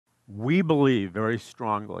We believe very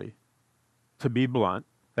strongly, to be blunt,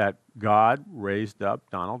 that God raised up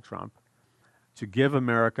Donald Trump to give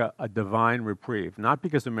America a divine reprieve, not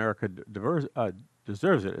because America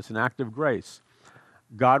deserves it. It's an act of grace.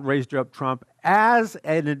 God raised up Trump as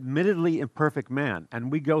an admittedly imperfect man,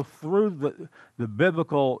 and we go through the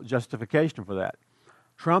biblical justification for that.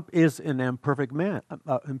 Trump is an imperfect man,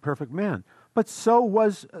 but so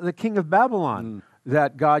was the king of Babylon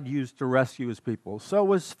that God used to rescue his people. So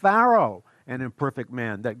was Pharaoh, an imperfect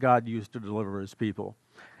man that God used to deliver his people.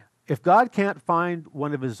 If God can't find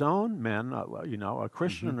one of his own men, a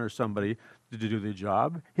Christian or somebody to do the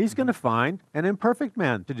job, he's going to find an imperfect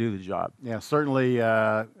man to do the job. Yeah, certainly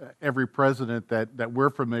every president that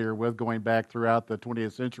we're familiar with going back throughout the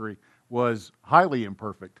 20th century was highly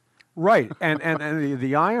imperfect. Right, and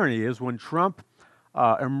the irony is when Trump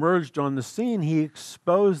emerged on the scene, he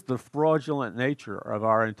exposed the fraudulent nature of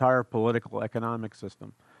our entire political economic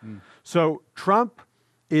system. So Trump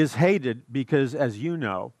is hated because, as you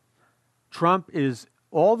know, Trump is,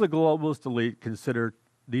 all the globalist elite consider,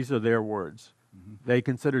 these are their words, they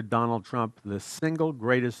consider Donald Trump the single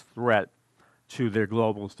greatest threat to their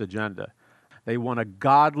globalist agenda. They want a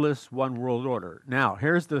godless one world order. Now,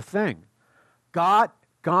 here's the thing. God,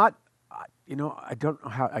 I don't know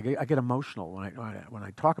how, I get emotional when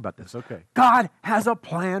I talk about this. Okay. God has a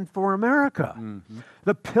plan for America.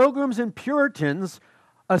 The Pilgrims and Puritans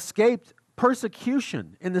escaped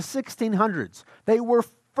persecution in the 1600s. They were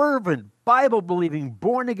fervent, Bible-believing,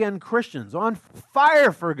 born-again Christians on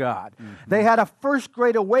fire for God. They had a first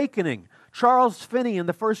Great Awakening. Charles Finney in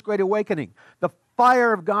the First Great Awakening. The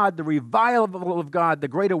fire of God, the revival of God, the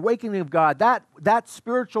Great Awakening of God, that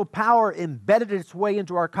spiritual power embedded its way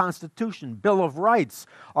into our Constitution, Bill of Rights,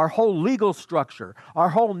 our whole legal structure, our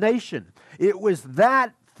whole nation. It was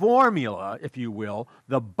that formula, if you will,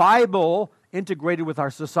 the Bible integrated with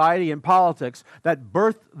our society and politics, that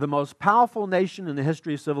birthed the most powerful nation in the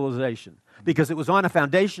history of civilization, because it was on a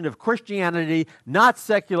foundation of Christianity, not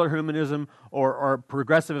secular humanism or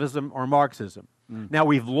progressivism or Marxism. Now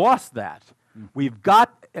we've lost that. God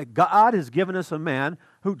has given us a man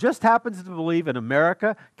who just happens to believe in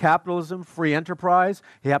America, capitalism, free enterprise.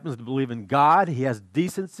 He happens to believe in God. He has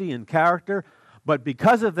decency and character. But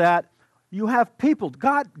because of that, you have people.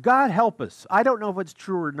 God help us. I don't know if it's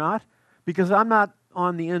true or not, because I'm not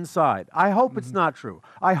on the inside. I hope it's not true.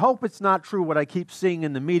 I hope it's not true what I keep seeing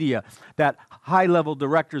in the media, that high-level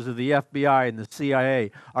directors of the FBI and the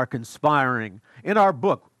CIA are conspiring. In our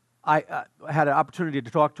book, I had an opportunity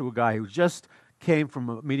to talk to a guy who just came from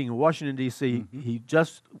a meeting in Washington, D.C. He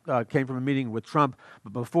just came from a meeting with Trump,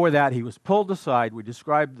 but before that he was pulled aside. We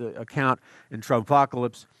described the account in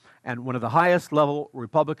Trumpocalypse, and one of the highest-level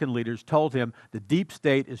Republican leaders told him the deep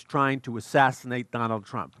state is trying to assassinate Donald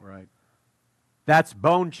Trump. Right. That's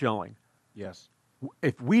bone-chilling. Yes.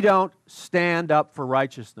 If we don't stand up for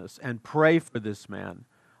righteousness and pray for this man,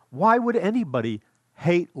 why would anybody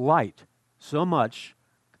hate light so much?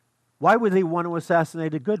 Why would they want to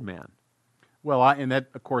assassinate a good man? Well, and that,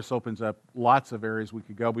 of course, opens up lots of areas we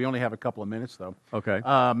could go. We only have a couple of minutes, though. Okay.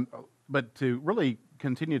 But to really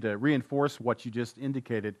continue to reinforce what you just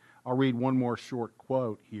indicated, I'll read one more short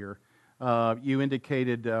quote here. You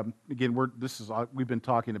indicated, again, we've been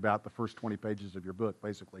talking about the first 20 pages of your book,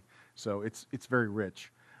 basically, so it's very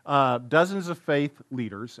rich. Dozens of faith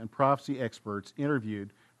leaders and prophecy experts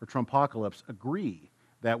interviewed for Trumpocalypse agree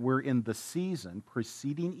that we're in the season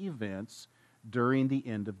preceding events during the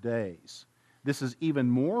end of days. This is even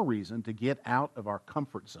more reason to get out of our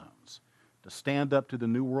comfort zones, to stand up to the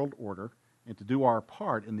New World Order, and to do our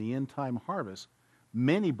part in the end-time harvest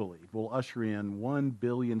many believe will usher in 1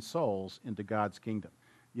 billion souls into God's kingdom.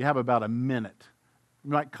 You have about a minute.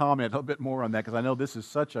 You might comment a little bit more on that, because I know this is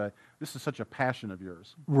such a passion of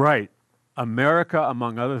yours. Right. America,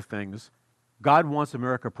 among other things, God wants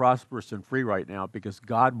America prosperous and free right now because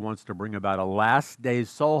God wants to bring about a last day's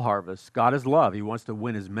soul harvest. God is love. He wants to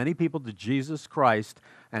win as many people to Jesus Christ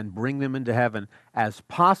and bring them into heaven as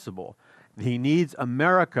possible. He needs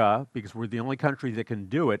America, because we're the only country that can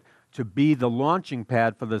do it, to be the launching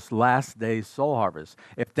pad for this last day's soul harvest.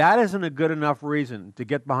 If that isn't a good enough reason to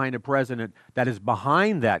get behind a president that is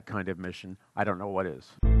behind that kind of mission, I don't know what is.